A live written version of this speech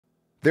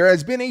There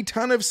has been a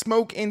ton of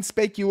smoke and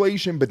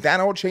speculation, but that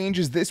all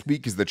changes this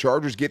week as the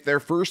Chargers get their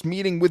first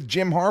meeting with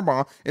Jim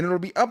Harbaugh, and it'll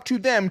be up to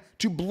them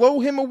to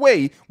blow him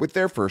away with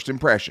their first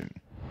impression.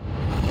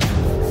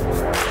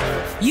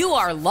 You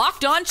are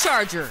Locked On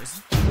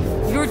Chargers,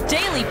 your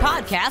daily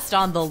podcast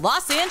on the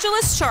Los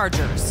Angeles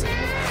Chargers,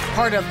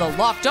 part of the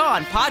Locked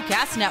On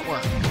Podcast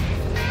Network,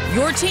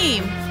 your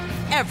team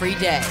every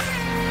day.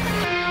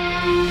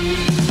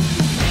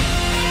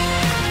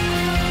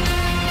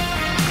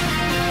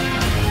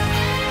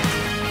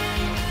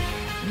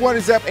 What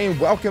is up, and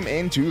welcome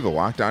into the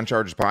Locked On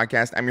Chargers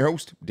podcast. I'm your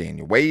host,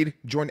 Daniel Wade,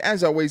 joined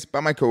as always by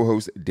my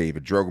co-host,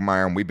 David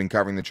Drogemeyer, and we've been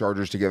covering the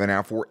Chargers together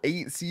now for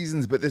 8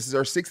 seasons, but this is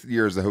our 6th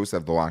year as the host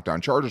of the Locked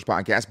On Chargers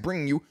podcast,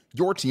 bringing you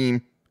your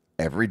team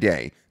every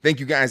day.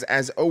 Thank you guys,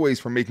 as always,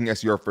 for making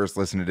us your first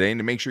listen today, and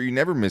to make sure you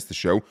never miss the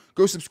show,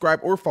 go subscribe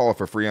or follow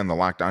for free on the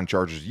Locked On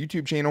Chargers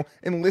YouTube channel,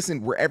 and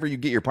listen wherever you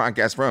get your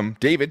podcast from.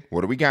 David,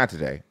 what do we got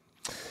today?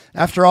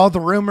 After all the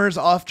rumors,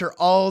 after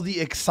all the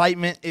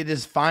excitement, it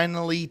is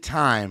finally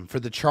time for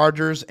the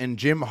Chargers and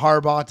Jim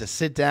Harbaugh to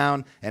sit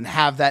down and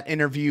have that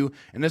interview.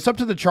 And it's up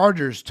to the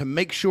Chargers to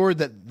make sure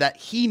that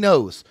he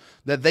knows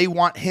that they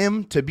want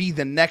him to be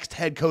the next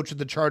head coach of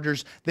the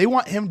Chargers. They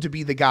want him to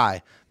be the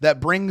guy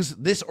that brings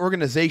this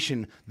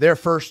organization their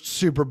first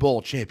Super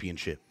Bowl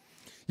championship.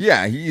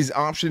 Yeah, he's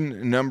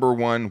option number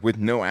one with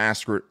no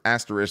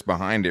asterisk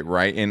behind it,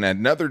 right? And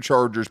another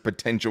Chargers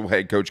potential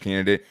head coach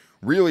candidate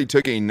really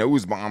took a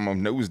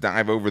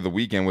nosedive over the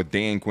weekend with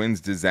Dan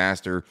Quinn's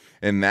disaster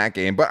in that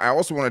game. But I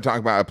also want to talk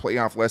about a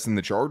playoff lesson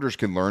the Chargers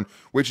can learn,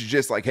 which is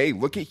just like, hey,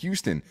 look at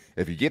Houston.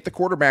 If you get the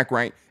quarterback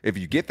right, if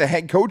you get the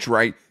head coach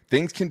right,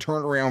 things can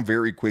turn around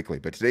very quickly.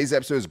 But today's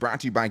episode is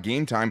brought to you by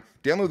Game Time.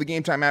 Download the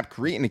Game Time app,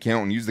 create an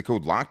account, and use the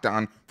code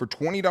LOCKEDON for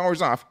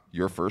 $20 off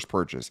your first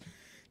purchase.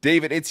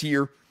 David, it's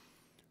here.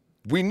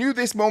 We knew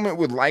this moment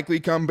would likely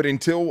come, but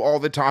until all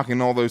the talk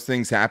and all those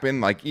things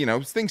happen,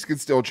 things could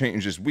still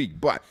change this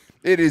week. But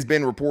it has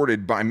been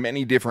reported by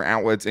many different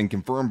outlets and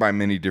confirmed by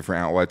many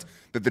different outlets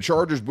that the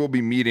Chargers will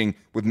be meeting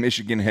with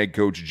Michigan head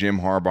coach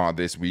Jim Harbaugh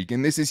this week,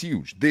 and this is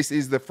huge. This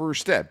is the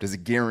first step. Does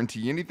it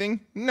guarantee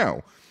anything?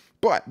 No.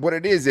 But what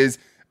it is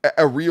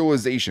a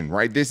realization,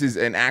 right? This is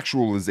an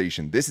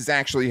actualization. This is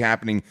actually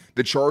happening.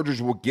 The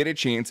Chargers will get a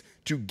chance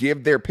to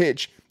give their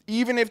pitch.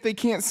 Even if they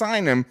can't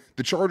sign him,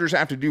 the Chargers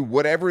have to do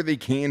whatever they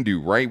can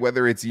do, right?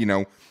 Whether it's,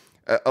 a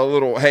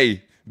little,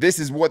 hey, this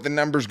is what the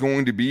number's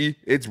going to be.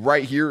 It's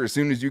right here. As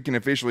soon as you can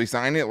officially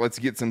sign it, let's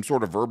get some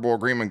sort of verbal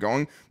agreement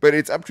going. But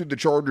it's up to the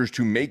Chargers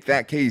to make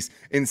that case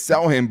and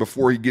sell him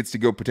before he gets to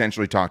go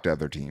potentially talk to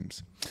other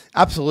teams.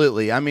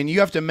 Absolutely. I mean, you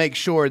have to make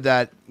sure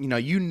that,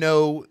 you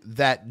know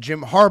that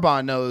Jim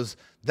Harbaugh knows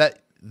that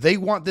they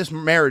want this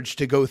marriage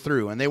to go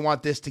through, and they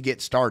want this to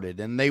get started,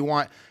 and they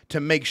want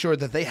to make sure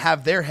that they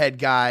have their head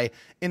guy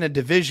in a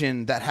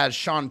division that has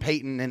Sean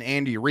Payton and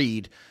Andy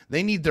Reid.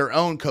 They need their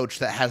own coach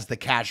that has the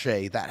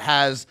cachet, that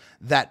has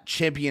that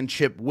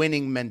championship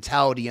winning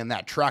mentality and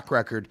that track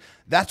record.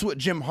 That's what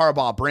Jim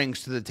Harbaugh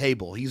brings to the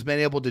table. He's been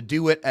able to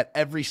do it at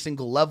every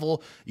single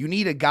level. You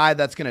need a guy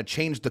that's going to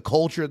change the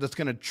culture, that's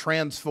going to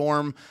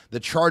transform the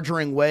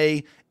Chargering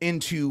way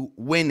into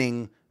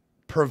winning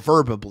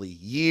proverbially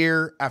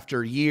year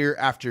after year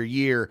after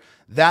year.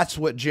 That's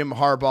what Jim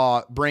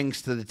Harbaugh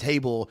brings to the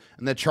table,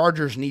 and the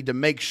Chargers need to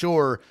make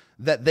sure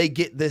that they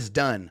get this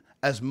done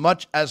as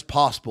much as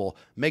possible.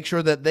 Make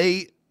sure that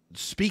they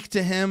speak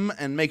to him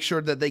and make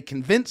sure that they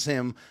convince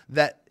him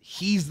that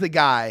he's the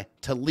guy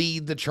to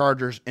lead the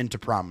Chargers into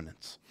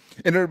prominence.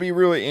 And it'll be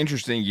really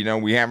interesting.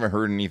 We haven't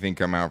heard anything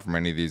come out from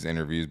any of these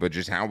interviews, but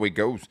just how it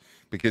goes,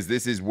 because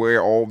this is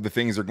where all the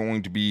things are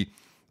going to be,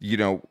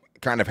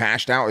 kind of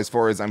hashed out, as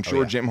far as I'm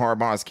sure Jim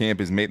Harbaugh's camp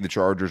has made the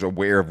Chargers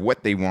aware of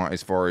what they want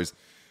as far as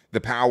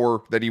the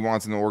power that he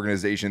wants in the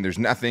organization. There's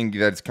nothing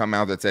that's come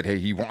out that said, hey,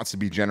 he wants to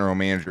be general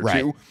manager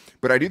too.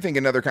 But I do think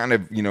another kind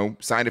of,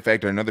 side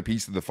effect or another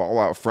piece of the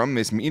fallout from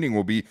this meeting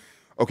will be,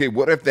 okay,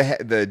 what if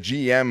the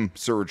GM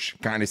search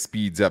kind of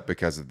speeds up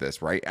because of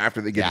this, right?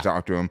 After they get to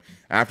talk to him,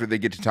 after they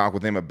get to talk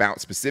with him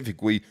about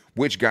specifically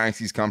which guys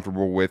he's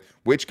comfortable with,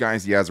 which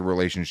guys he has a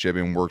relationship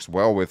and works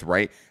well with,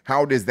 right?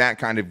 How does that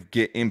kind of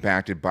get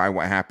impacted by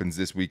what happens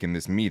this week in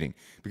this meeting?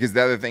 Because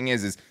the other thing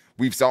is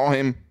we saw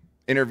him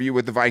interview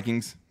with the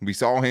Vikings. We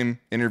saw him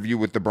interview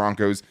with the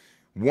Broncos.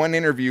 One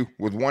interview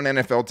with one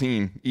NFL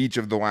team each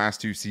of the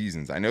last 2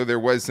 seasons. I know there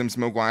was some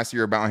smoke last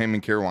year about him in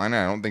Carolina.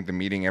 I don't think the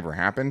meeting ever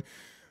happened.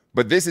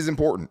 But this is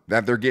important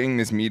that they're getting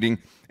this meeting.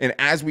 And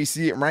as we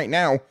see it right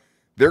now,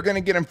 they're going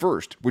to get him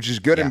first, which is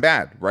good and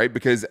bad, right?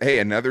 Because, hey,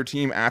 another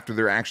team, after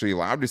they're actually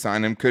allowed to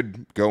sign him,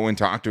 could go and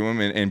talk to him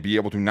and be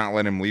able to not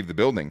let him leave the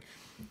building.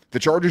 The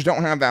Chargers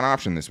don't have that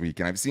option this week.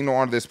 And I've seen a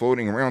lot of this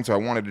floating around, so I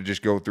wanted to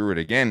just go through it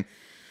again.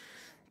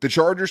 The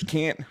Chargers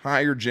can't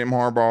hire Jim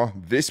Harbaugh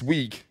this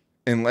week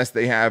unless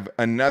they have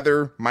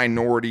another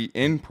minority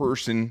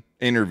in-person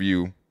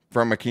interview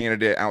from a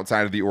candidate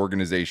outside of the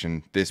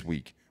organization this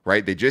week.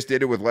 Right? They just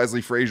did it with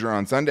Leslie Frazier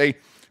on Sunday,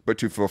 but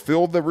to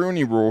fulfill the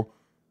Rooney Rule,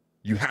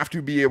 you have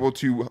to be able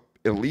to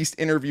at least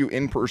interview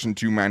in person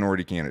 2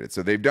 minority candidates.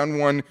 So they've done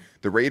one.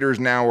 The Raiders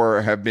now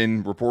have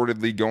been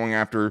reportedly going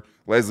after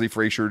Leslie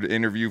Frazier to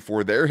interview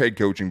for their head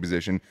coaching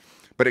position,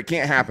 but it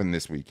can't happen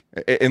this week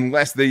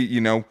unless they,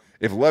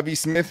 if Lovie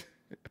Smith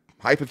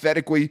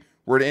hypothetically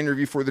were to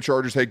interview for the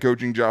Chargers head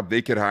coaching job,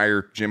 they could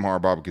hire Jim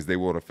Harbaugh because they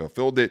would have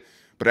fulfilled it.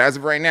 But as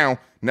of right now,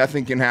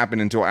 nothing can happen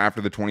until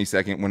after the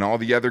 22nd, when all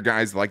the other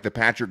guys like the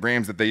Patrick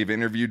Grahams that they've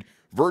interviewed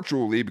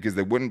virtually because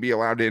they wouldn't be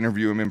allowed to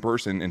interview him in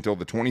person until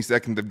the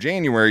 22nd of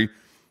January.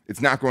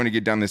 It's not going to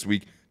get done this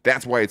week.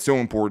 That's why it's so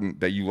important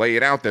that you lay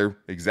it out there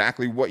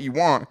exactly what you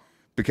want,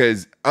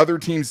 because other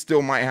teams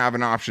still might have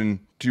an option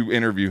to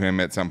interview him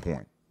at some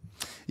point.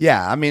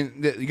 Yeah, I mean,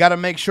 you got to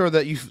make sure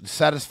that you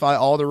satisfy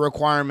all the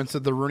requirements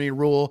of the Rooney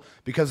Rule,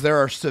 because there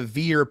are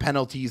severe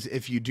penalties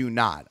if you do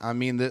not. I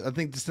mean, I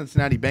think the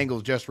Cincinnati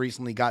Bengals just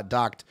recently got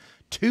docked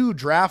 2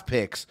 draft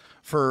picks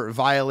for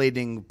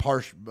violating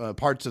parts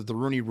of the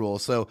Rooney Rule.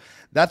 So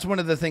that's one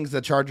of the things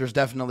the Chargers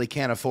definitely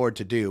can't afford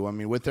to do. I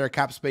mean, with their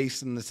cap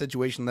space and the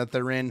situation that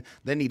they're in,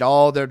 they need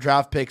all their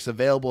draft picks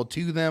available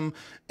to them.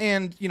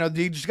 And,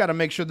 they just got to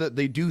make sure that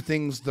they do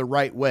things the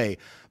right way.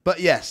 But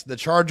yes, the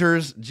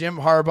Chargers, Jim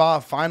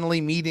Harbaugh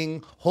finally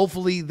meeting.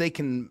 Hopefully they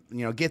can,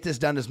 get this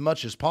done as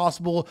much as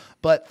possible,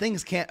 but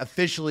things can't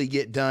officially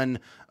get done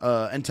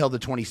until the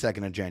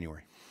 22nd of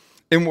January.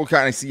 And we'll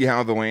kind of see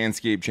how the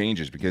landscape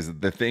changes, because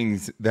the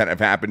things that have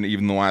happened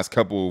even the last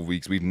couple of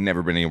weeks, we've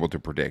never been able to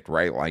predict,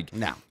 right? Like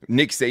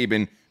Nick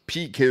Saban,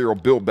 Pete Carroll,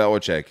 Bill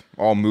Belichick,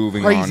 all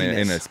moving on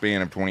in a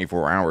span of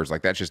 24 hours.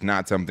 Like, that's just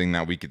not something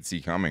that we could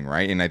see coming,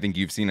 right? And I think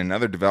you've seen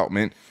another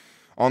development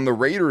on the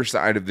Raiders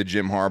side of the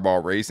Jim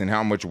Harbaugh race, and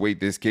how much weight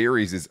this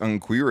carries is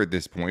unclear at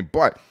this point.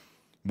 But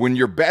when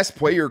your best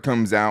player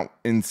comes out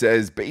and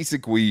says,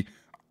 basically,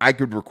 I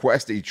could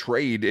request a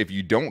trade if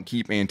you don't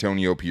keep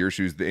Antonio Pierce,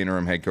 who's the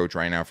interim head coach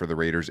right now for the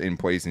Raiders, in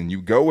place, and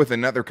you go with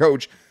another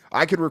coach,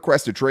 I could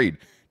request a trade.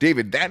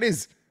 David, that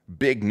is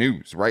big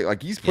news, right?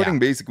 Like, he's putting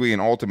basically an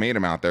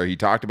ultimatum out there. He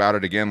talked about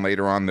it again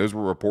later on. Those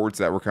were reports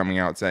that were coming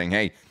out saying,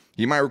 hey,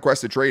 he might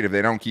request a trade if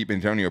they don't keep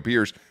Antonio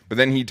Pierce. But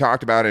then he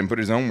talked about it and put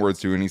his own words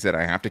to it, and he said,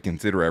 I have to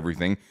consider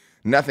everything.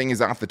 Nothing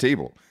is off the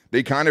table.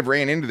 They kind of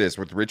ran into this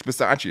with Rich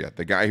Bisaccia,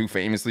 the guy who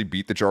famously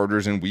beat the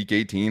Chargers in Week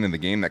 18 in the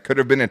game that could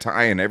have been a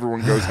tie and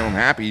everyone goes home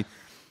happy.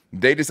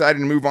 They decided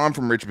to move on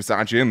from Rich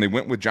Bisaccia, and they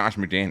went with Josh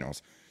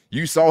McDaniels.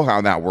 You saw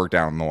how that worked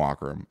out in the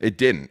locker room. It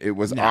didn't. It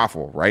was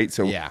awful, right?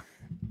 So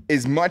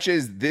as much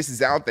as this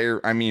is out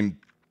there, I mean,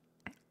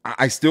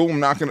 I still am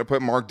not going to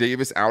put Mark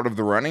Davis out of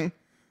the running,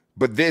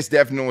 but this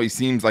definitely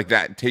seems like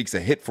that takes a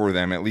hit for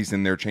them, at least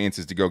in their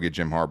chances to go get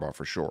Jim Harbaugh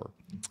for sure.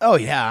 Oh,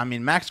 yeah. I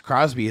mean, Max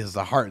Crosby is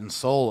the heart and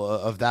soul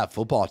of that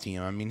football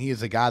team. I mean, he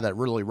is a guy that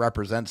really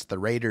represents the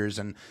Raiders,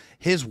 and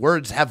his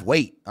words have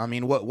weight. I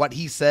mean, what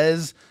he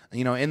says,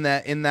 in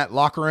that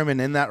locker room and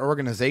in that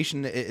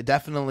organization, it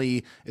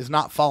definitely is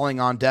not falling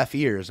on deaf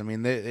ears. I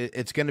mean,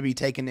 it's going to be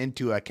taken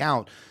into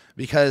account,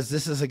 because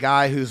this is a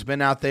guy who's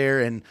been out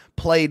there and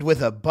played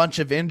with a bunch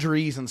of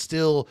injuries and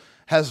still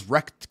has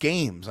wrecked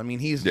games. I mean,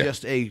 he's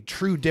just a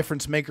true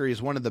difference maker.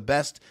 He's one of the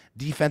best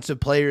defensive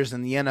players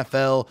in the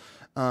NFL.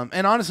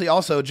 And honestly,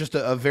 also just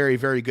a very,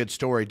 very good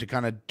story to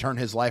kind of turn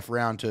his life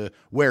around to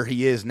where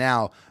he is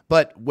now.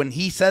 But when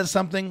he says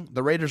something,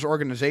 the Raiders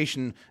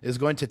organization is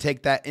going to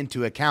take that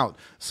into account.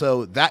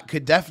 So that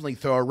could definitely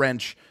throw a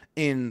wrench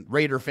in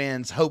Raider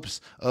fans' hopes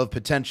of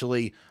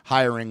potentially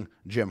hiring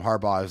Jim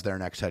Harbaugh as their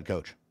next head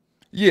coach.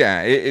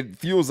 Yeah, it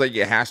feels like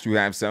it has to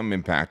have some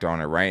impact on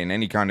it, right? And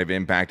any kind of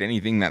impact,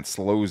 anything that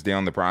slows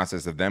down the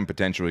process of them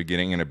potentially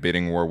getting in a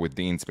bidding war with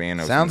Dean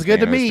Spanos. Sounds good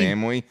to me.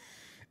 Family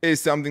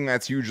is something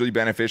that's hugely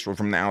beneficial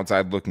from the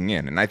outside looking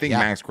in. And I think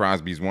Max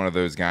Crosby is one of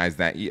those guys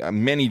that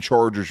many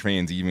Chargers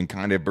fans even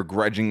kind of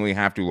begrudgingly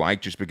have to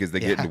like, just because they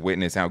get to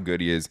witness how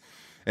good he is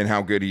and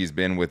how good he's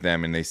been with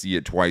them, and they see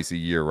it twice a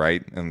year,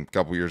 right? And a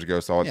couple years ago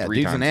saw it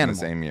 3 times in the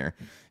same year.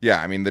 Yeah,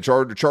 I mean, the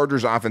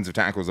Chargers offensive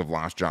tackles have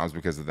lost jobs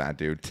because of that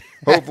dude.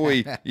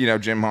 Hopefully,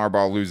 Jim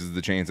Harbaugh loses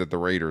the chance at the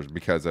Raiders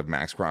because of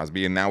Max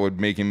Crosby, and that would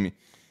make him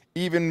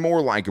even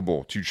more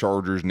likable to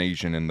Chargers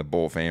Nation and the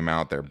Bull fam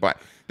out there. But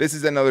this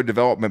is another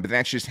development, but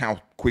that's just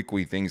how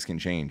quickly things can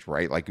change,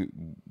 right? Like,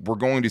 we're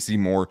going to see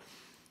more.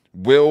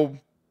 Will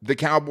the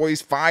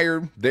Cowboys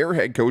fire their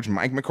head coach,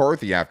 Mike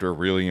McCarthy, after a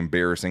really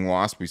embarrassing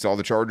loss? We saw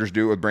the Chargers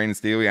do it with Brandon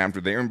Staley after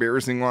their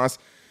embarrassing loss.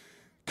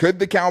 Could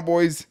the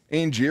Cowboys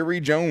and Jerry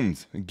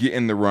Jones get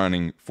in the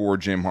running for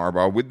Jim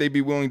Harbaugh? Would they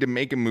be willing to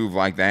make a move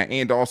like that?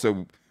 And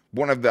also,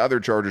 one of the other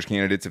Chargers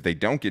candidates, if they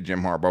don't get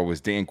Jim Harbaugh, was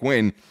Dan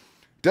Quinn.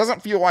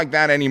 Doesn't feel like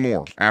that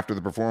anymore after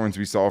the performance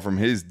we saw from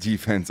his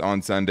defense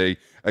on Sunday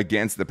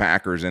against the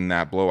Packers in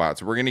that blowout.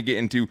 So we're going to get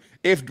into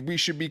if we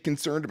should be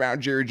concerned about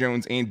Jerry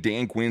Jones and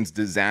Dan Quinn's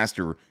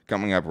disaster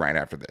coming up right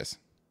after this.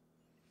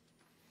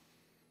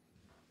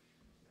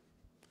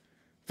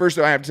 First,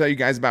 I have to tell you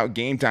guys about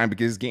Game Time,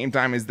 because Game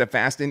Time is the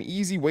fast and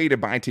easy way to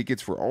buy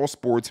tickets for all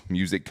sports,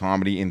 music,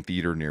 comedy, and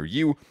theater near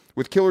you.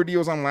 With killer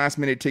deals on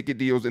last-minute ticket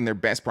deals and their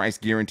best price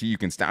guarantee, you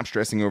can stop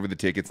stressing over the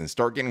tickets and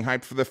start getting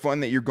hyped for the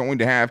fun that you're going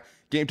to have.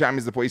 Game Time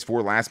is the place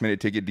for last-minute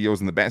ticket deals,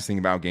 and the best thing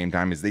about Game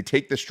Time is they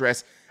take the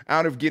stress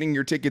out of getting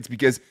your tickets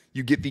because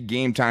you get the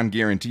Game Time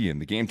guarantee.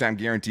 And the Game Time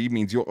guarantee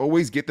means you'll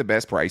always get the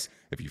best price.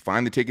 If you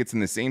find the tickets in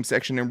the same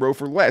section and row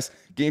for less,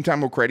 Game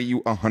Time will credit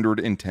you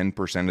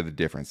 110% of the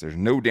difference. There's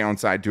no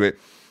downside to it.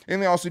 And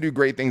they also do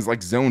great things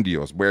like zone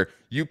deals, where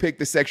you pick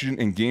the section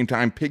and Game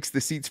Time picks the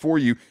seats for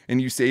you,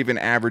 and you save an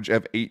average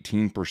of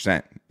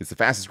 18%. It's the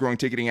fastest growing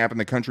ticketing app in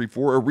the country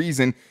for a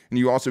reason, and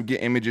you also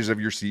get images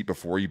of your seat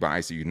before you buy,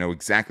 so you know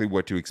exactly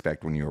what to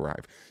expect when you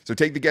arrive. So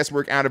take the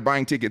guesswork out of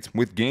buying tickets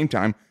with Game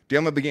Time.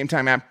 Download the Game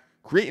Time app,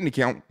 create an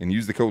account, and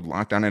use the code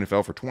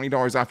LOCKEDONNFL for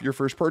 $20 off your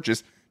first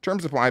purchase.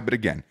 Terms apply, but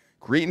again,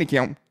 create an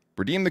account,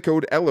 redeem the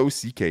code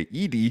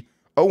LOCKEDONNFL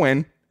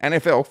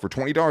for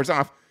 $20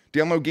 off.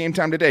 Download Game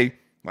Time today.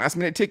 Last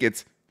minute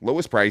tickets,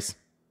 lowest price,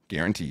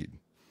 guaranteed.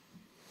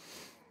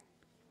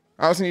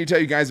 I also need to tell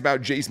you guys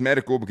about Jace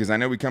Medical, because I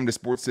know we come to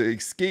sports to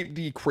escape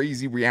the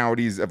crazy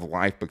realities of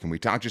life, but can we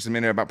talk just a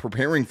minute about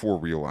preparing for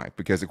real life?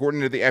 Because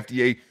according to the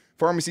FDA,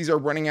 pharmacies are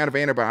running out of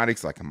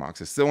antibiotics like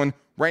amoxicillin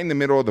right in the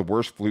middle of the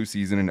worst flu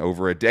season in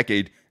over a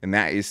decade, and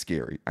that is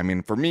scary. I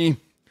mean, for me,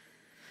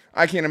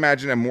 I can't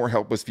imagine a more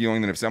helpless feeling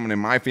than if someone in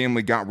my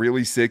family got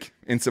really sick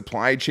and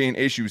supply chain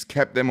issues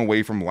kept them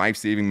away from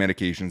life-saving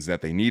medications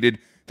that they needed.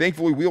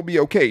 Thankfully, we'll be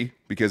okay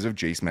because of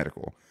Jace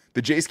Medical.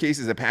 The Jace case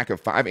is a pack of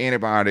 5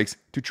 antibiotics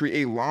to treat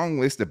a long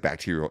list of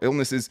bacterial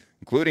illnesses,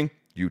 including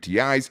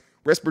UTIs,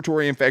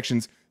 respiratory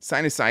infections,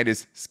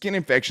 sinusitis, skin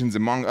infections,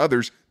 among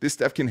others. This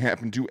stuff can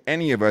happen to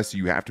any of us, so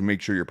you have to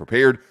make sure you're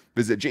prepared.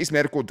 Visit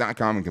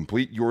jacemedical.com and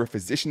complete your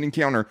physician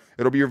encounter.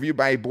 It'll be reviewed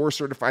by a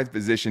board-certified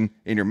physician,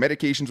 and your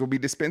medications will be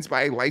dispensed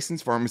by a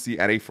licensed pharmacy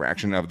at a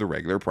fraction of the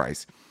regular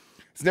price.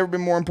 It's never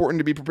been more important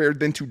to be prepared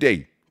than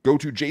today. Go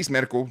to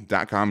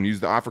jacemedical.com and use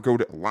the offer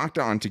code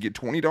LOCKEDON to get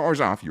 $20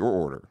 off your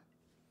order.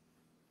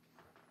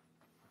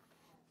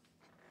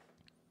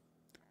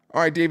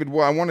 All right, David,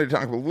 well, I wanted to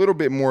talk a little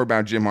bit more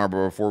about Jim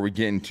Harbaugh before we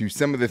get into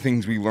some of the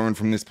things we learned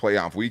from this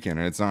playoff weekend,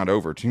 and it's not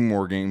over. 2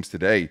 more games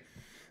today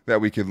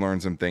that we could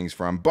learn some things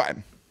from. But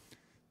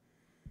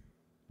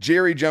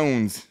Jerry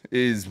Jones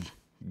is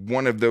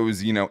one of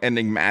those,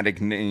 enigmatic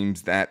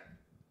names that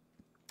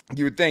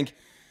you would think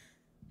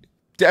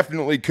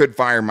definitely could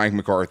fire Mike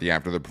McCarthy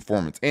after the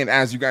performance. And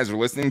as you guys are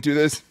listening to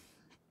this,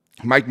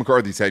 Mike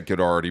McCarthy's head could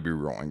already be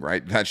rolling,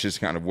 right? That's just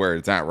kind of where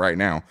it's at right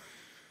now.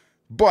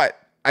 But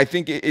I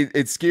think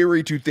it's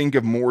scary to think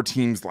of more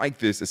teams like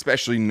this,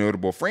 especially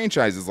notable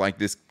franchises like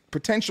this,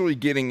 potentially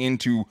getting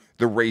into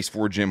the race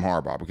for Jim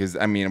Harbaugh. Because,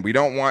 I mean, we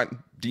don't want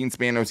Dean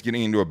Spanos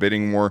getting into a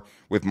bidding war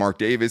with Mark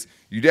Davis.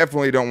 You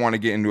definitely don't want to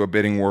get into a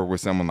bidding war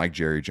with someone like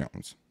Jerry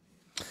Jones.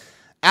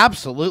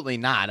 Absolutely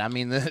not. I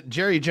mean,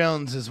 Jerry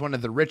Jones is one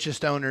of the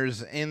richest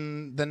owners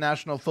in the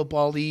National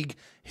Football League.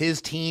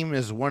 His team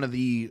is one of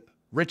the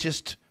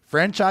richest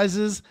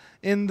franchises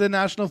in the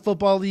National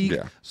Football League.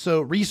 Yeah.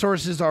 So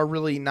resources are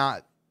really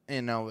not,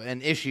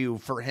 an issue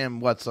for him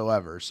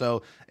whatsoever.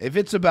 So if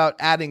it's about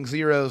adding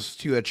zeros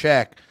to a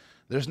check,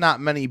 there's not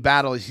many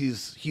battles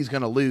he's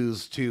going to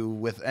lose to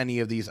with any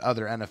of these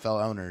other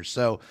NFL owners.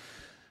 So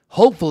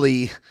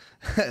hopefully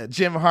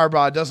Jim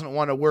Harbaugh doesn't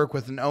want to work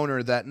with an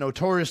owner that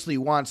notoriously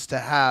wants to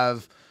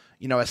have,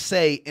 a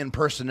say in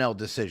personnel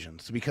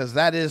decisions, because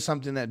that is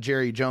something that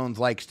Jerry Jones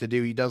likes to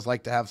do. He does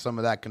like to have some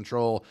of that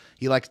control.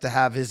 He likes to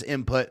have his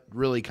input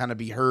really kind of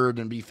be heard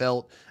and be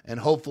felt. And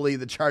hopefully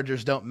the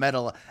Chargers don't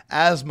meddle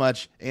as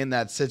much in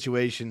that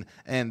situation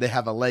and they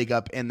have a leg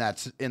up in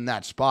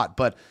that spot.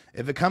 But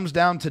if it comes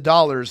down to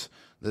dollars,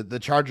 the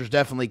Chargers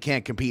definitely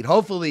can't compete.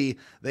 Hopefully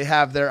they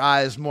have their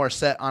eyes more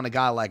set on a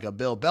guy like a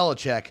Bill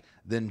Belichick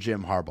than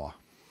Jim Harbaugh.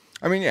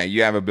 I mean, yeah,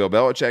 you have a Bill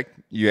Belichick.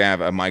 You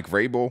have a Mike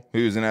Vrabel,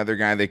 who's another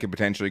guy they could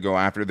potentially go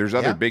after. There's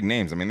other big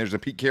names. I mean, there's a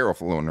Pete Carroll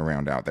floating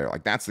around out there.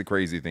 Like, that's the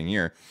crazy thing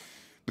here.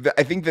 But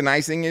I think the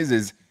nice thing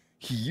is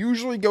he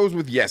usually goes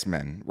with yes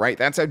men, right?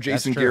 That's how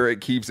Jason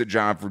Garrett keeps a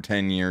job for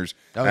 10 years.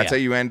 That's how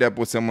you end up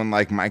with someone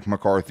like Mike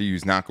McCarthy,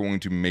 who's not going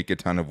to make a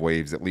ton of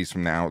waves, at least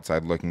from the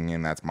outside looking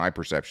in. That's my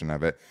perception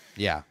of it.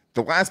 Yeah.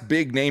 The last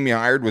big name he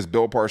hired was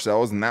Bill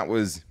Parcells, and that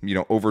was,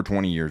 over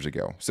 20 years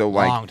ago. So,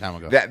 long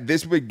time ago.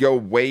 This would go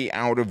way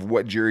out of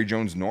what Jerry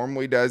Jones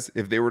normally does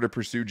if they were to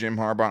pursue Jim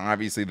Harbaugh.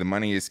 Obviously, the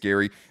money is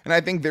scary, and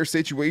I think their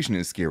situation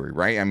is scary,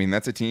 right? I mean,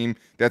 that's a team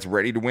that's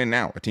ready to win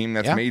now, a team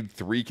that's made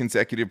 3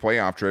 consecutive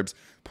playoff trips,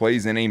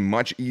 plays in a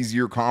much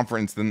easier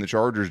conference than the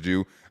Chargers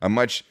do, a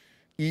much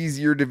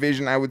easier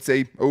division, I would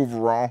say,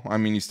 overall. I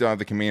mean, you still have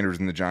the Commanders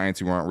and the Giants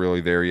who aren't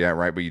really there yet,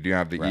 right? But you do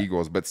have the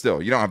Eagles. But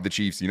still, you don't have the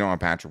Chiefs. You don't have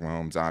Patrick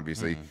Mahomes,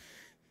 obviously.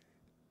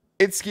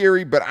 It's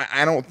scary, but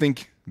I don't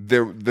think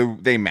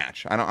they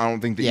match. I don't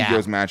think the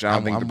egos match. I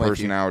don't think the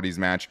personalities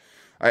match.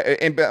 But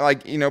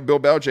Bill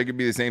Belichick could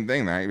be the same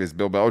thing, right? Is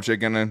Bill Belichick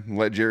going to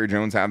let Jerry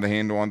Jones have the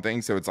handle on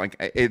things? So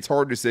it's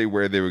hard to say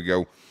where they would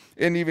go.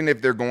 And even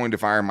if they're going to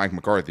fire Mike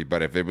McCarthy,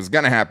 but if it was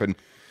going to happen,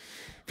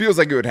 feels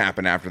like it would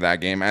happen after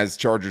that game, as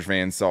Chargers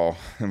fans saw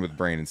with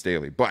Brandon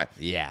Staley. But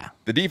yeah,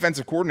 the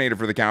defensive coordinator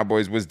for the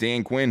Cowboys was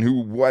Dan Quinn, who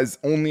was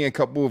only a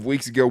couple of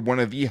weeks ago one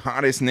of the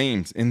hottest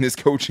names in this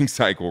coaching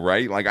cycle,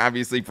 right? Like,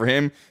 obviously for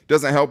him,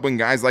 doesn't help when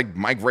guys like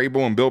Mike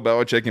Vrabel and Bill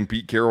Belichick and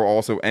Pete Carroll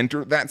also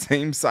enter that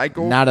same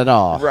cycle. Not at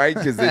all. Right?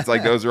 Because it's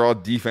like those are all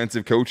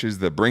defensive coaches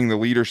that bring the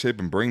leadership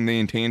and bring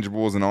the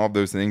intangibles and all of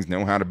those things,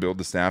 know how to build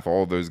the staff.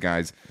 All of those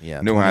guys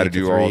know how to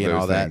do all of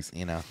those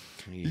things. That,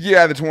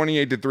 Yeah, the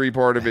 28-3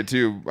 part of it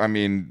too. I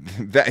mean,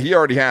 that he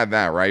already had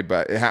that, right?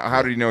 But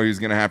how did he know he was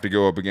going to have to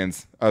go up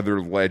against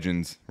other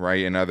legends,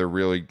 right, and other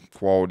really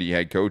quality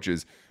head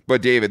coaches?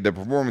 But David, the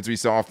performance we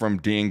saw from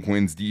Dan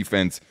Quinn's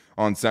defense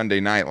on Sunday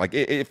night, like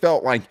it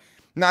felt like,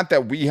 not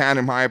that we had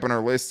him high up on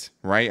our list,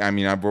 right? I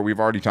mean, we've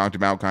already talked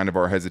about kind of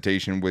our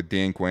hesitation with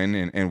Dan Quinn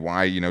and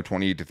why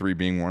 28-3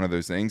 being one of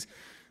those things.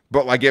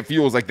 But like it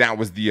feels like that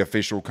was the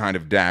official kind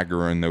of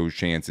dagger in those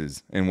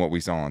chances in what we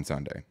saw on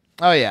Sunday.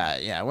 Oh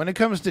yeah. When it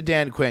comes to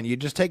Dan Quinn, you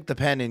just take the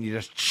pen and you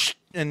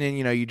then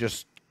you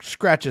just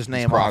scratch his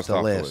name off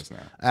the list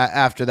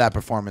after that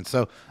performance.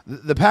 So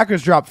the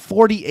Packers dropped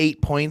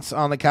 48 points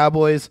on the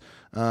Cowboys.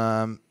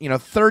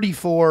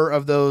 34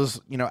 of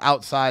those,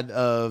 outside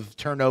of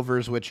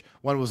turnovers, which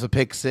one was a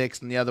pick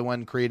six and the other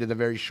one created a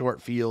very short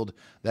field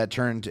that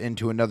turned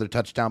into another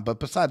touchdown.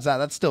 But besides that,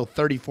 that's still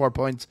 34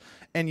 points.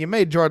 And you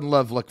made Jordan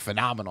Love look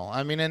phenomenal.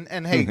 I mean,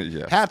 and hey,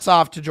 yeah. Hats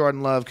off to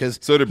Jordan Love because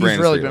he's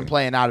really been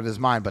playing out of his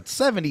mind. But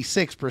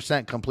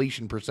 76%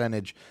 completion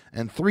percentage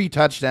and 3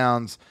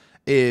 touchdowns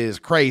is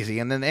crazy.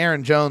 And then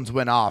Aaron Jones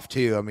went off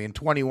too. I mean,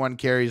 21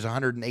 carries,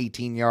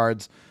 118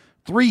 yards,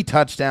 3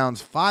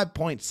 touchdowns,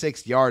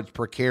 5.6 yards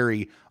per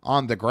carry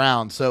on the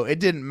ground. So it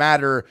didn't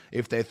matter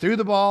if they threw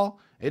the ball.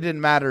 It didn't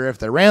matter if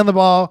they ran the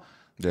ball.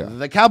 Yeah.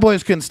 The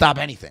Cowboys couldn't stop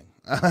anything.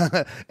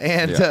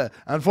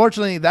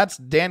 Unfortunately, that's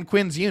Dan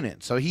Quinn's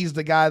unit. So he's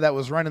the guy that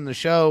was running the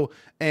show.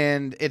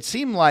 And it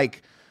seemed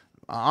like,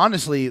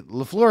 honestly,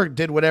 LaFleur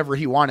did whatever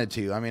he wanted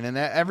to. I mean, and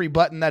every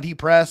button that he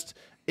pressed,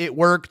 it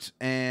worked.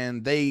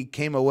 And they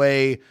came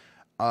away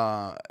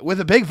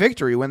with a big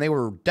victory when they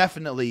were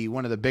definitely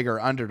one of the bigger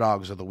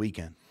underdogs of the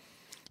weekend.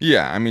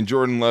 Yeah, I mean,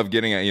 Jordan Love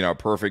getting a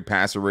perfect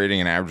passer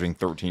rating and averaging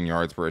 13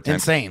 yards per attempt.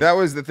 Insane. That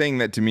was the thing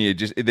that, to me,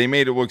 they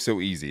made it look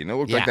so easy. And it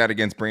looked like that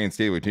against Brandon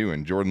Staley, too.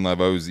 And Jordan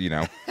Love owes,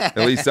 at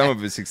least some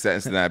of his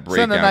success in that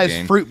breakout game. Send a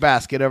nice fruit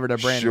basket over to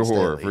Brandon Staley.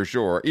 Sure, for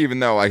sure.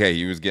 Even though,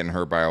 he was getting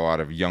hurt by a lot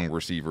of young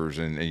receivers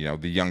and,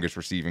 the youngest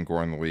receiving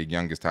core in the league,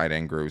 youngest tight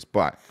end groups.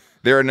 But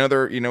they're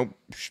another,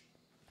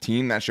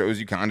 team that shows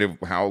you kind of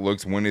how it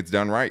looks when it's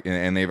done right.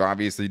 And they've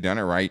obviously done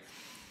it right.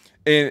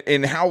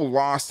 And how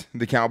lost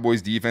the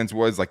Cowboys defense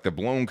was, like the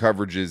blown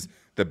coverages,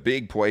 the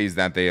big plays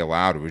that they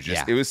allowed, it was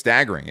just it was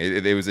staggering.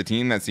 It was a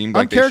team that seemed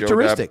like they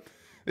showed up.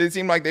 It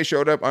seemed like they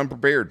showed up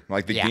unprepared.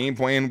 Like the game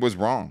plan was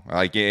wrong.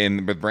 Like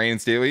with Brandon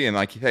Staley, and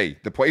hey,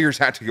 the players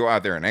had to go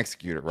out there and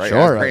execute it, right?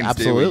 Sure, Brandon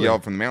absolutely. Staley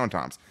yelled from the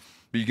mountaintops,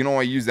 but you can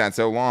only use that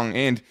so long.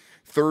 And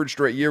third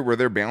straight year where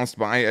they're bounced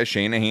by a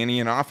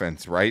Shanahanian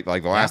offense, right?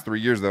 Like the last 3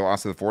 years, they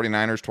lost to the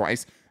 49ers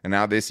twice. And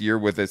now this year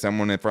with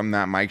someone from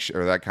that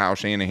that Kyle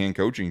Shanahan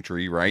coaching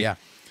tree, right? Yeah.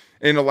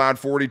 And allowed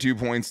 42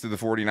 points to the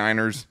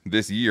 49ers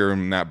this year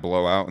in that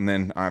blowout, and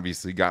then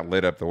obviously got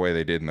lit up the way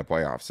they did in the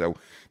playoffs. So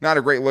not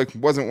a great look.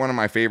 Wasn't one of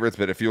my favorites,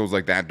 but it feels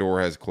like that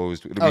door has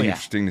closed. It'll be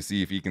interesting to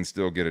see if he can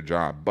still get a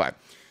job. But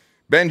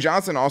Ben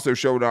Johnson also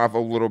showed off a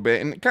little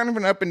bit, and kind of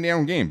an up and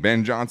down game.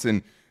 Ben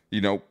Johnson,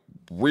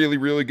 really,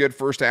 really good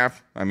first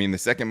half. I mean, the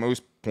second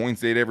most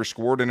points they'd ever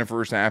scored in a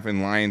first half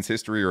in Lions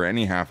history, or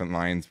any half in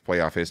Lions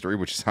playoff history,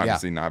 which is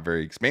obviously not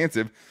very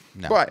expansive.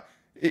 No. But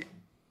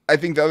I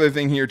think the other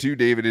thing here too,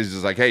 David, is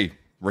just hey,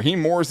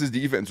 Raheem Morris's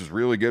defense was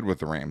really good with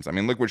the Rams. I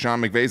mean, look what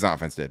Sean McVay's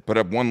offense did. Put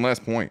up one less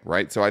point,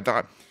 right? So I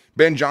thought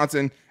Ben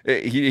Johnson,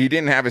 he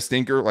didn't have a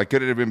stinker.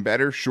 Could it have been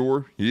better?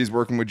 Sure. He is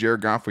working with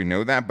Jared Goff. We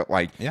know that. But,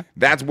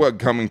 that's what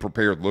coming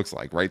prepared looks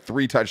like, right?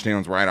 3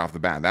 touchdowns right off the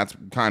bat. That's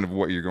kind of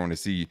what you're going to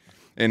see.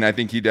 And I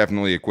think he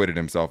definitely acquitted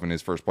himself in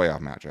his first playoff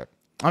matchup.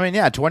 I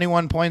mean,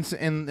 21 points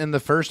in the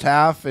first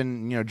half,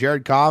 and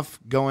Jared Goff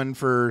going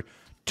for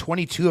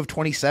 22 of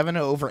 27,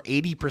 over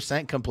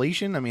 80%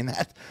 completion. I mean,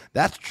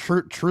 that's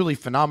truly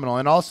phenomenal,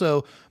 and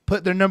also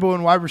put their number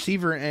one wide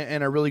receiver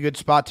in a really good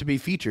spot to be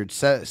featured.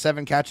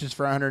 7 catches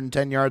for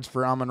 110 yards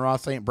for Amon-Ra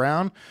St.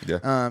 Brown.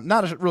 Yeah.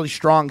 Not a really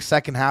strong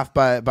second half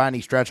by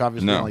any stretch.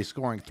 Obviously, only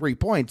scoring 3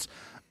 points,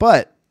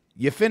 but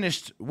you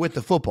finished with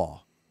the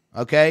football.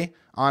 Okay.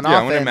 On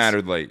offense, when it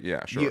mattered late.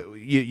 Yeah, sure.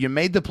 You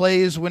made the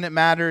plays when it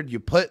mattered.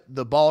 You put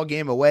the ball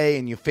game away,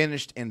 and you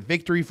finished in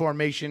victory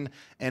formation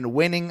and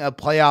winning a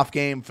playoff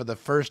game for the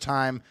first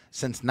time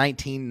since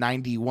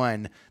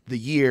 1991, the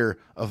year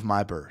of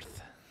my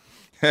birth.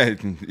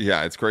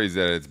 Yeah, it's crazy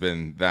that it's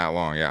been that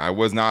long. Yeah, I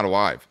was not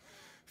alive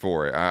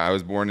for it. I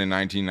was born in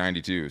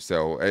 1992,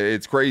 so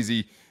it's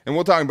crazy. And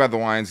we'll talk about the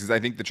Lions because I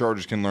think the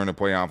Chargers can learn a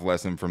playoff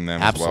lesson from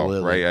them as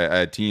well, right?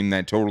 A team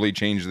that totally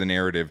changed the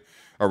narrative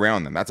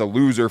around them. That's a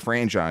loser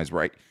franchise,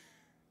 right?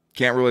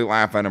 Can't really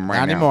laugh at them right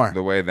Not now anymore.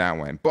 the way that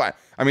went. But,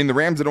 I mean, the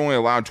Rams had only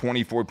allowed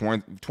 24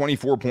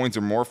 points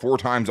or more 4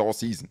 times all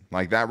season.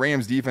 Like, that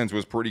Rams defense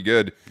was pretty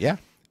good. Yeah.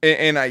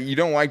 And you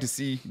don't like to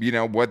see,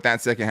 what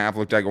that second half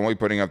looked like, only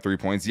putting up 3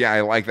 points. Yeah,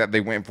 I like that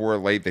they went for it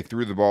late. They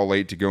threw the ball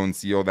late to go and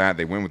seal that.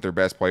 They went with their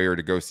best player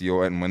to go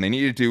seal it. And when they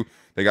needed to,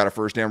 they got a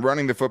first down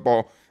running the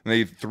football. And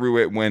they threw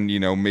it when,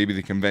 maybe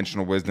the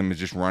conventional wisdom is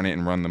just run it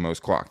and run the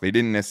most clock. They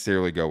didn't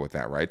necessarily go with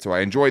that, right? So I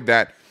enjoyed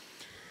that.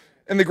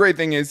 And the great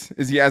thing is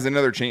he has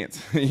another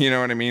chance. You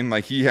know what I mean?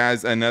 Like, he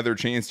has another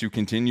chance to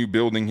continue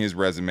building his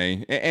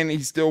resume. And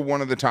he's still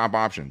one of the top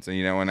options.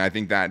 And I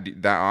think that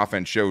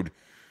offense showed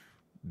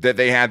that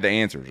they had the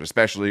answers,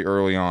 especially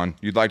early on.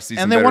 You'd like to see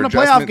some better adjustments.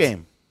 And they won a playoff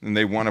game. And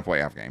they won a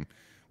playoff game,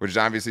 which is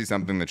obviously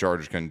something the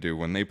Chargers couldn't do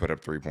when they put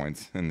up 3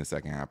 points in the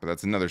second half. But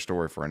that's another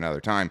story for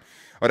another time.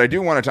 What I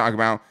do want to talk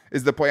about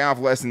is the playoff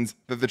lessons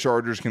that the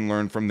Chargers can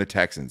learn from the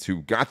Texans,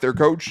 who got their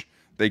coach,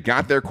 they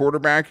got their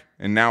quarterback,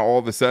 and now all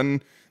of a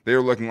sudden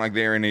they're looking like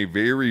they're in a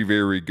very,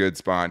 very good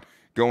spot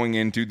going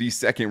into the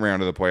second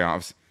round of the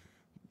playoffs.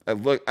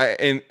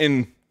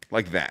 In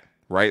like that,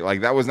 right? Like,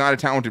 that was not a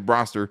talented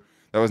roster.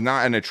 That was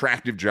not an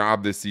attractive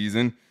job this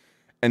season.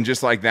 And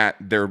just like that,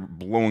 they're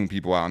blowing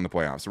people out in the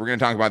playoffs. So we're going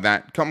to talk about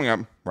that coming up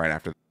right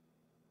after.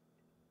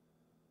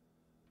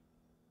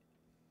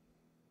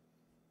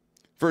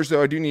 First,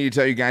 though, I do need to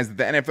tell you guys that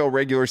the NFL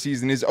regular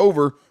season is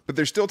over, but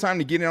there's still time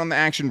to get in on the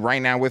action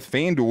right now with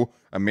FanDuel,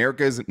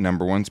 America's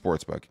 #1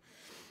 sportsbook.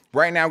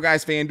 Right now,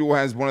 guys, FanDuel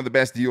has one of the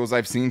best deals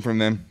I've seen from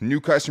them. New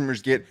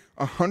customers get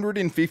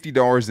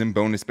 $150 in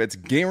bonus bets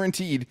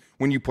guaranteed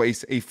when you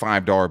place a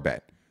 $5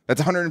 bet.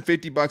 That's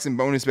 $150 in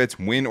bonus bets,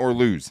 win or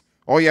lose.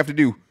 All you have to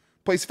do,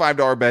 place a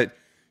 $5 bet.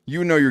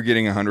 You know you're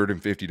getting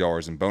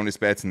 $150 in bonus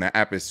bets, and the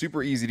app is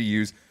super easy to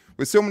use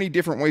with so many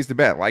different ways to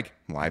bet, like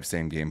live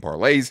same-game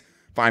parlays,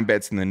 find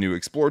bets in the new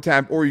Explore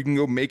tab, or you can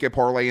go make a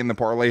parlay in the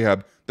Parlay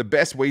Hub, the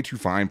best way to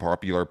find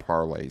popular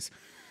parlays.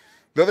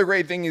 The other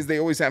great thing is they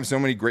always have so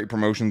many great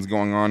promotions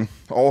going on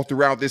all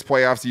throughout this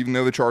playoffs, even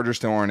though the Chargers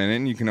still aren't in it.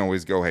 And you can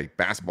always go, hey,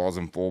 basketball's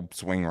in full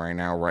swing right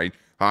now, right?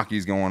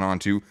 Hockey's going on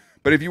too.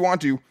 But if you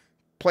want to,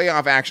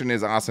 playoff action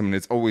is awesome, and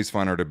it's always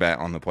funner to bet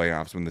on the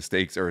playoffs when the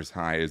stakes are as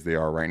high as they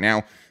are right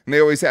now. And they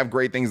always have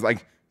great things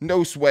like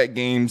no sweat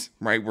games,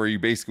 right, where you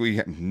basically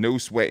have no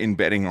sweat in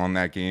betting on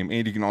that game,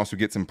 and you can also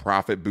get some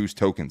profit boost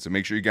tokens. So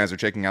make sure you guys are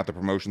checking out the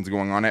promotions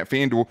going on at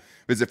FanDuel.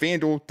 Visit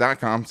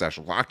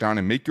FanDuel.com/lockedon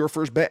and make your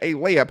first bet a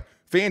layup.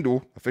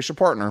 FanDuel, official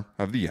partner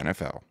of the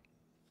NFL.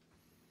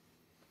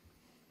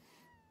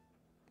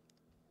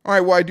 All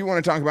right, well, I do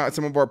want to talk about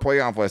some of our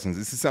playoff lessons.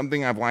 This is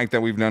something I've liked that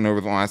we've done over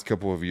the last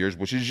couple of years,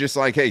 which is just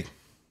like, hey,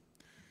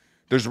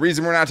 there's a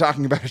reason we're not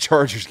talking about a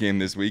Chargers game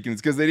this week, and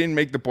it's because they didn't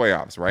make the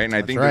playoffs, right? And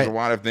I think there's a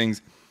lot of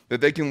things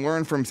that they can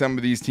learn from some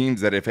of these teams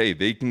that if, hey,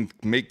 they can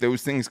make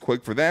those things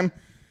click for them,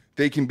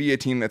 they can be a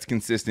team that's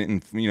consistent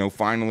and,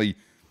 finally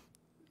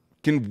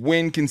can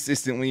win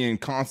consistently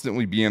and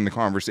constantly be in the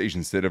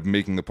conversation instead of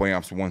making the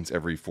playoffs once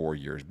every 4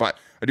 years. But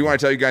I do want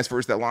to tell you guys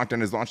first that Locked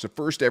On has launched the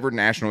first ever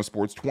national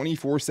sports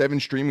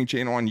 24/7 streaming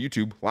channel on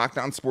YouTube. Locked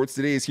On Sports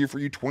Today is here for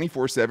you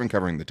 24/7,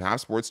 covering the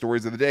top sports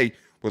stories of the day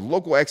with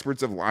local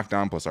experts of Locked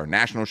On, plus our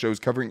national shows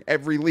covering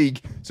every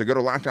league. So go to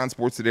Locked On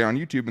Sports Today on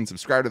YouTube and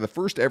subscribe to the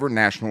first ever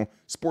national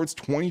sports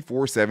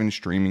 24/7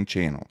 streaming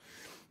channel.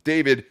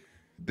 David,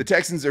 the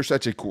Texans are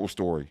such a cool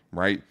story,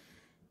 right?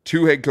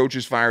 2 head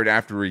coaches fired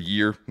after a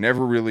year,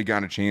 never really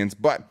got a chance,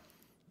 but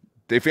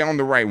they found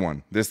the right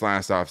one this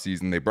last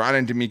offseason. They brought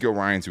in DeMeco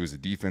Ryans, who was a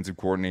defensive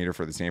coordinator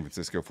for the San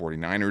Francisco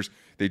 49ers.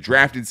 They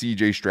drafted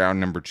CJ Stroud,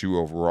 #2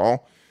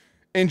 overall.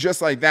 And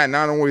just like that,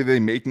 not only are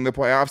they making the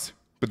playoffs,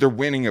 but they're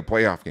winning a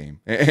playoff game.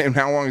 And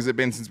how long has it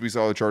been since we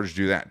saw the Chargers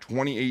do that?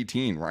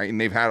 2018, right?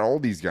 And they've had all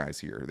these guys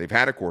here. They've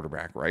had a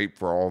quarterback, right,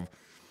 for all of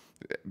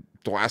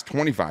the last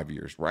 25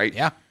 years, right?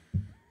 Yeah.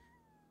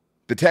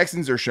 The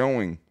Texans are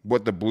showing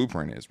what the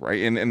blueprint is,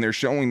 right? And they're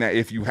showing that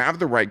if you have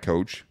the right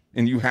coach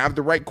and you have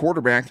the right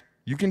quarterback,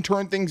 you can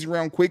turn things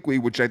around quickly,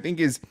 which I think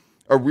is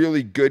a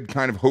really good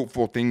kind of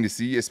hopeful thing to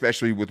see,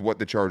 especially with what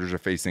the Chargers are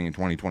facing in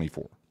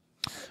 2024.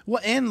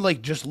 Well, and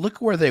just look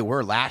where they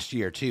were last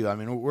year too. I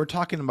mean, we're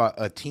talking about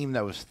a team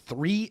that was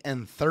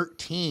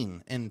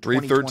 3-13 in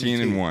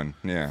 3-13-1,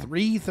 yeah.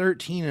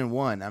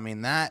 3-13-1. I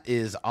mean, that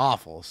is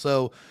awful.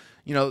 So,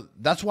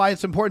 that's why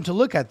it's important to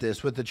look at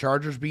this with the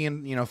Chargers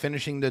being,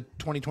 finishing the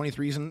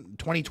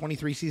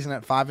 2023 season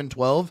at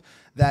 5-12,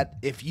 that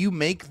if you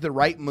make the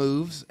right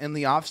moves in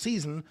the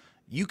offseason,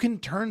 you can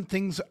turn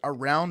things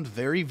around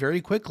very, very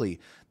quickly.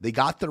 They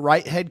got the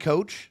right head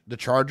coach. The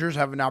Chargers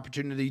have an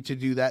opportunity to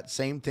do that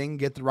same thing,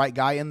 get the right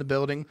guy in the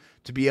building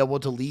to be able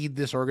to lead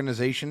this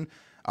organization.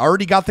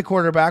 Already got the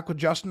quarterback with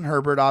Justin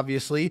Herbert,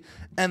 obviously,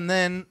 and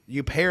then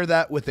you pair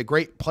that with a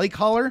great play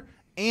caller,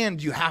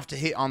 and you have to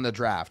hit on the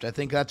draft. I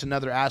think that's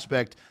another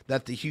aspect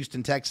that the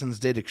Houston Texans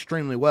did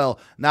extremely well.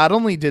 Not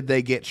only did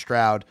they get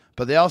Stroud,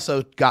 but they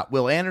also got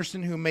Will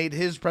Anderson, who made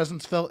his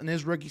presence felt in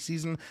his rookie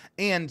season,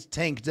 and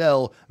Tank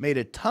Dell made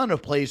a ton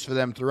of plays for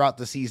them throughout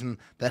the season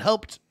that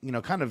helped,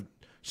 kind of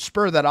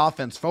spur that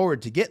offense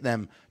forward to get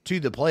them to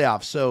the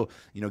playoffs. So,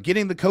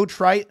 getting the coach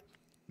right,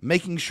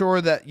 making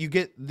sure that you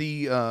get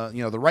the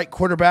the right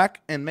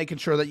quarterback, and making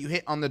sure that you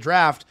hit on the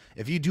draft.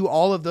 If you do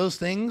all of those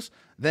things,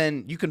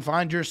 then you can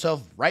find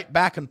yourself right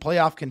back in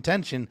playoff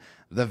contention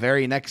the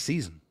very next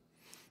season.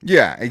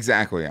 Yeah,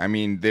 exactly. I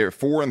mean, they're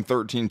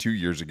 4-13 2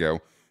 years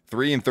ago,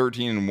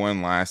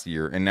 3-13-1 last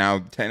year, and now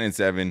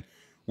 10-7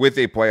 with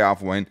a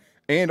playoff win,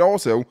 and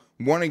also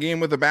won a game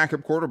with a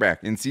backup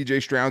quarterback in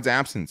CJ Stroud's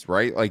absence,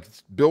 right? Like,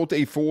 built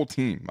a full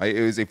team. Like,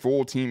 it was a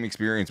full team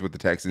experience with the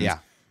Texans. Yeah.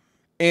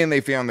 And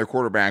they found their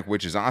quarterback,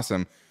 which is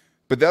awesome.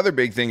 But the other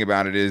big thing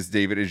about it is,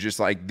 David, is just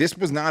like, this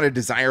was not a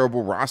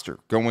desirable roster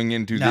going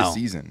into this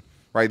season,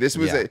 right? This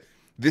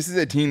is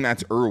a team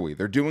that's early.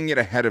 They're doing it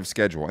ahead of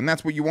schedule. And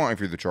that's what you want if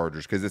you're the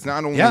Chargers, because it's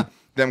not only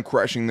them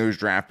crushing those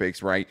draft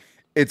picks, right?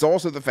 It's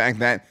also the fact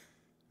that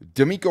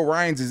DeMeco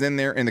Ryans is in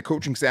there, and the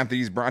coaching staff that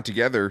he's brought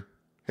together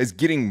is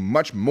getting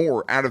much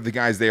more out of the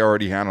guys they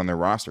already had on their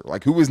roster.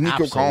 Like, who was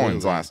Nico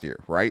Collins last year,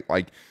 right?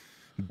 Like,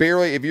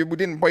 barely, if you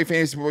didn't play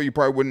fantasy football, you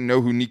probably wouldn't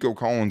know who Nico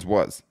Collins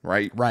was,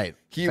 right? Right.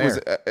 He was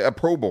a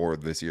Pro Bowler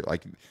this year.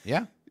 Like,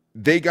 yeah.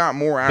 They got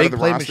more out of the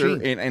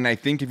roster, and I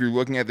think if you're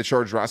looking at the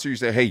Chargers roster, you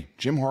say, hey,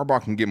 Jim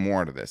Harbaugh can get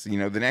more out of this.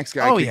 The next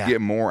guy can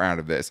get more out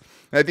of this.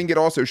 And I think it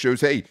also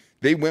shows, hey,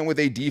 they went with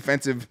a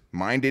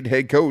defensive-minded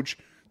head coach.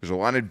 There's a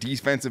lot of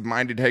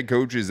defensive-minded head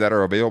coaches that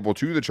are available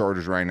to the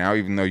Chargers right now,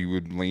 even though you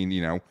would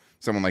lean,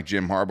 someone like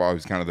Jim Harbaugh,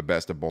 who's kind of the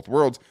best of both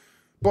worlds.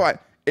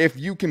 But if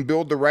you can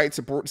build the right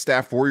support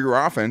staff for your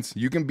offense,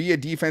 you can be a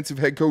defensive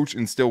head coach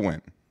and still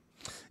win.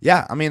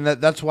 Yeah, I mean,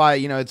 that's why,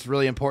 it's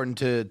really important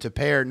to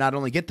pair, not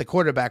only get the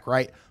quarterback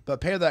right,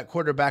 but pair that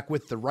quarterback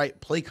with the right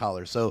play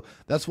caller. So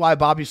that's why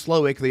Bobby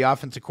Slowick, the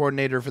offensive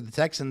coordinator for the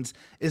Texans,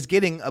 is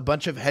getting a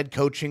bunch of head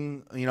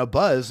coaching,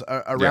 buzz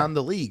around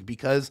the league,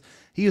 because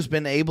he has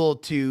been able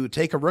to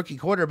take a rookie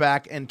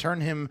quarterback and turn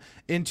him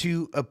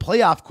into a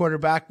playoff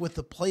quarterback with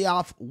a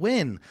playoff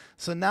win.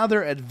 So now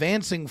they're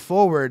advancing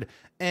forward.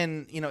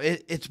 And,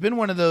 it's been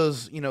one of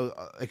those,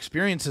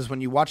 experiences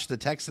when you watch the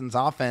Texans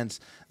offense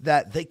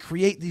that they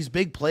create these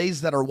big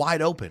plays that are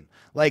wide open.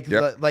 Like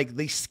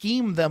they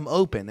scheme them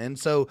open. And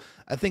so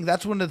I think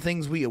that's one of the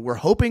things we were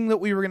hoping that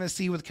we were going to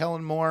see with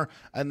Kellen Moore.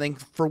 I think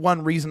for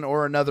one reason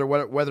or another,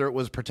 whether it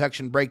was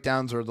protection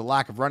breakdowns or the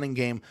lack of running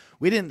game,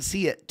 we didn't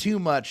see it too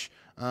much.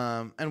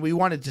 And we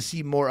wanted to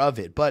see more of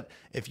it. But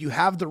if you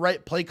have the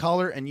right play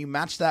caller and you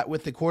match that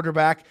with the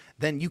quarterback,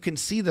 then you can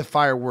see the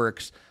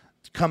fireworks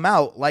come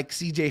out like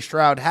CJ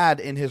Stroud had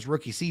in his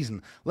rookie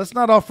season. Let's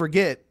not all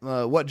forget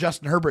what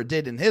Justin Herbert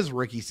did in his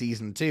rookie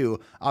season too.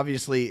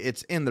 Obviously,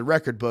 it's in the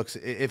record books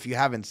if you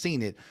haven't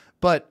seen it.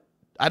 But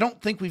I don't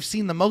think we've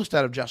seen the most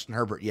out of Justin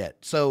Herbert yet.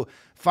 So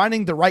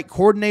finding the right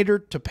coordinator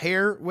to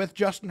pair with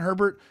Justin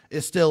Herbert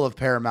is still of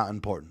paramount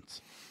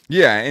importance.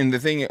 Yeah, and the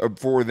thing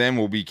for them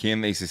will be,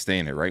 can they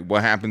sustain it, right?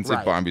 What happens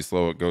if Bobby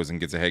Slowick goes and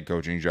gets a head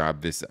coaching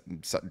job this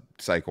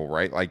cycle,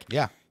 right? Like,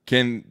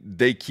 can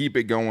they keep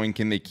it going?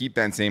 Can they keep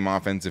that same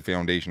offensive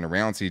foundation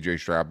around CJ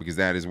Stroud? Because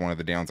that is one of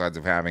the downsides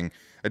of having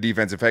a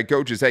defensive head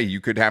coach is, hey,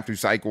 you could have to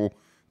cycle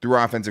through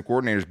offensive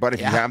coordinators. But if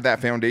you have that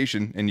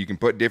foundation and you can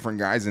put different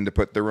guys in to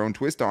put their own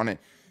twist on it,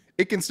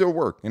 it can still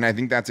work. And I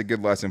think that's a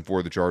good lesson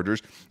for the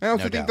Chargers. I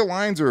also think the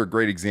Lions are a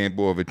great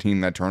example of a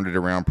team that turned it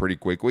around pretty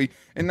quickly.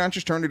 And not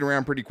just turned it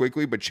around pretty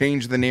quickly, but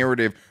changed the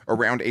narrative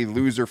around a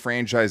loser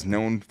franchise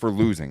known for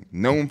losing,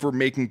 known for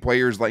making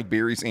players like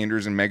Barry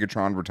Sanders and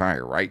Megatron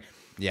retire, right?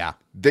 Yeah.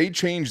 They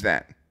changed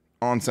that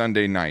on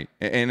Sunday night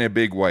in a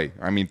big way.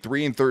 I mean,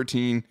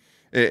 3-13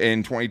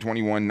 in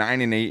 2021,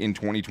 9-8 in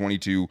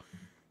 2022,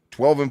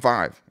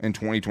 12-5 in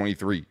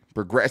 2023.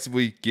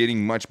 Progressively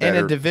getting much better.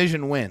 And a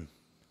division win.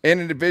 And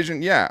a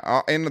division,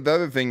 and the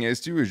other thing is,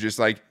 too, is just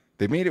like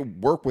they made it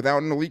work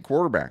without an elite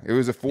quarterback. It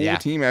was a full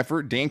team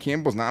effort. Dan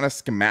Campbell's not a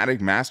schematic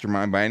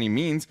mastermind by any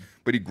means,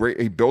 but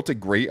he built a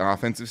great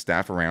offensive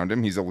staff around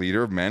him. He's a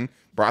leader of men,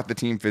 brought the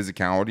team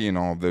physicality and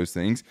all of those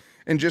things.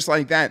 And just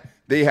like that,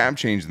 they have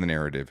changed the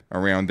narrative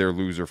around their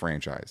loser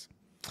franchise.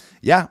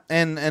 Yeah,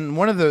 and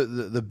one of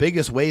the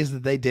biggest ways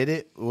that they did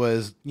it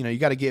was, you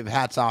got to give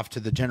hats off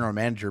to the general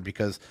manager,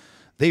 because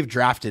they've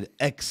drafted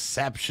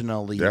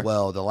exceptionally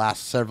well the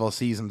last several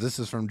seasons. This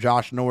is from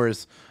Josh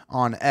Norris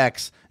on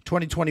X.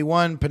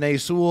 2021, Penei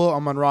Sewell,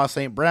 Amon-Ra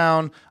St.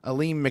 Brown,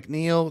 Aleem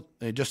McNeil,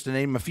 just to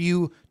name a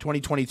few.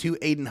 2022,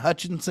 Aiden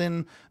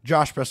Hutchinson,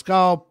 Josh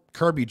Pascal,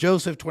 Kirby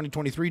Joseph.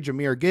 2023,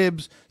 Jahmyr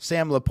Gibbs,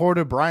 Sam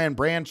Laporta, Brian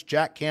Branch,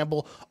 Jack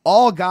Campbell.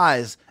 All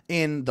guys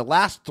in the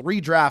last 3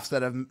 drafts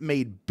that have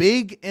made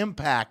big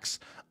impacts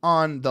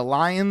on the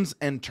Lions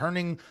and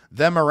turning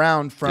them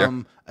around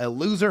from a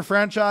loser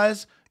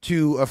franchise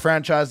to a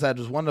franchise that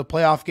has won a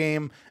playoff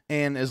game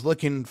and is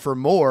looking for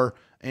more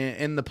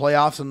in the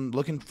playoffs and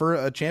looking for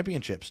a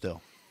championship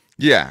still.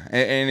 Yeah,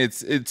 and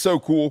it's so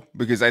cool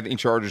because I think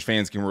Chargers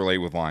fans can relate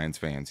with Lions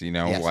fans.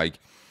 Like,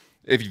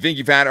 if you think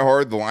you've had it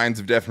hard, the Lions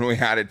have definitely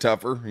had it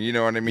tougher. You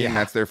know what I mean? Yeah.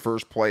 That's their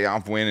first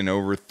playoff win in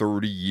over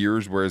 30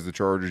 years, whereas the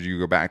Chargers, you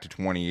go back to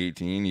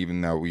 2018, even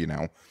though,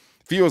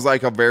 feels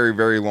like a very,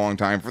 very long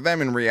time. For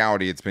them, in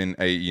reality, it's been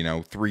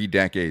 3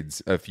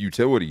 decades of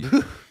futility.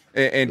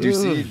 and to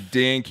see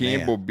Dan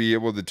Campbell be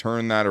able to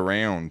turn that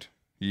around,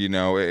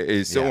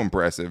 is so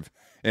impressive.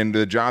 And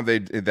the job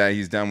that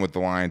he's done with the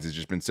Lions has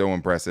just been so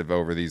impressive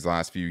over these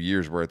last few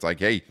years, where it's like,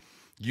 hey,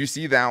 you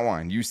see that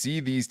line. You see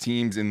these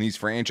teams and these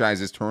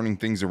franchises turning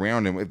things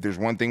around. And if there's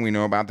one thing we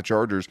know about the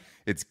Chargers,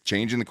 it's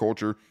changing the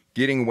culture,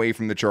 getting away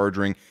from the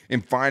charging,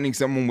 and finding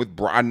someone with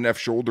broad enough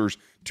shoulders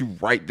to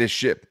right this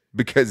ship,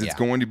 because it's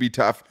going to be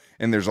tough.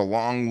 And there's a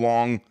long,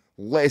 long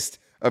list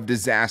of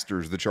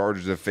disasters the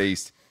Chargers have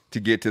faced to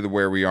get to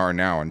where we are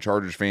now. And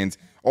Chargers fans,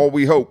 all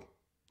we hope,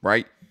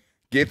 right?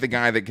 Get the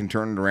guy that can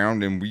turn it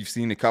around, and we've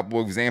seen a couple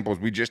of examples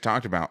we just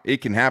talked about.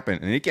 It can happen,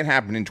 and it can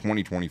happen in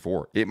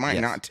 2024. It might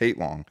not take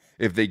long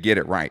if they get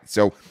it right.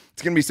 So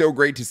it's going to be so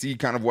great to see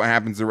kind of what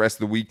happens the rest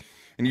of the week.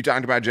 And you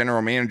talked about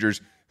general managers,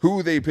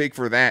 who they pick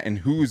for that, and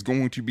who is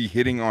going to be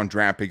hitting on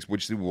draft picks,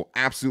 which they will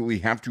absolutely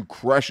have to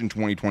crush in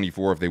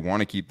 2024 if they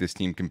want to keep this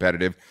team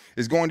competitive,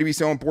 is going to be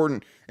so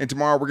important. And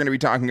tomorrow we're going to be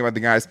talking about the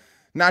guys,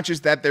 not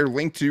just that they're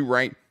linked to,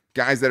 right?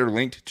 Guys that are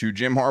linked to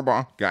Jim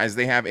Harbaugh, guys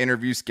they have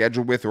interviews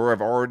scheduled with or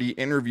have already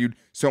interviewed,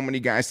 so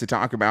many guys to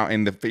talk about,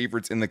 and the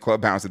favorites in the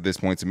clubhouse at this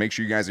point. So make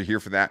sure you guys are here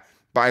for that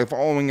by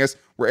following us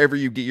wherever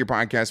you get your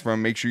podcast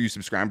from. Make sure you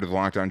subscribe to the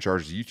Locked On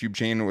Chargers YouTube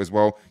channel as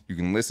well. You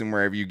can listen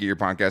wherever you get your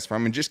podcast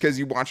from. And just because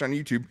you watch on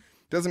YouTube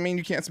doesn't mean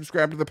you can't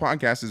subscribe to the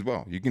podcast as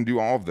well. You can do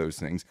all of those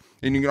things.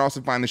 And you can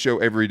also find the show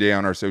every day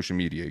on our social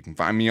media. You can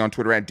find me on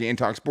Twitter at Dan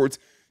Talk Sports,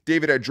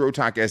 David at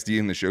DroTalkSD,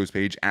 and the show's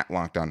page at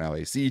Locked On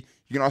LAC. You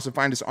can also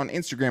find us on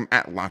Instagram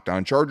at Locked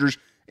On Chargers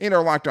and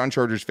our Locked On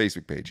Chargers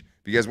Facebook page.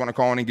 If you guys want to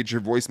call in and get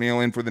your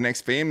voicemail in for the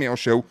next fan mail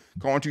show,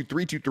 call into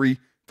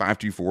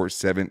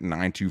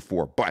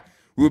 323-524-7924. But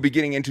we'll be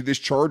getting into this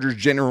Chargers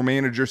general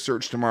manager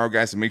search tomorrow,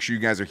 guys, so make sure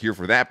you guys are here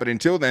for that. But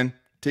until then,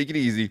 take it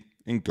easy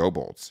and go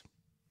Bolts.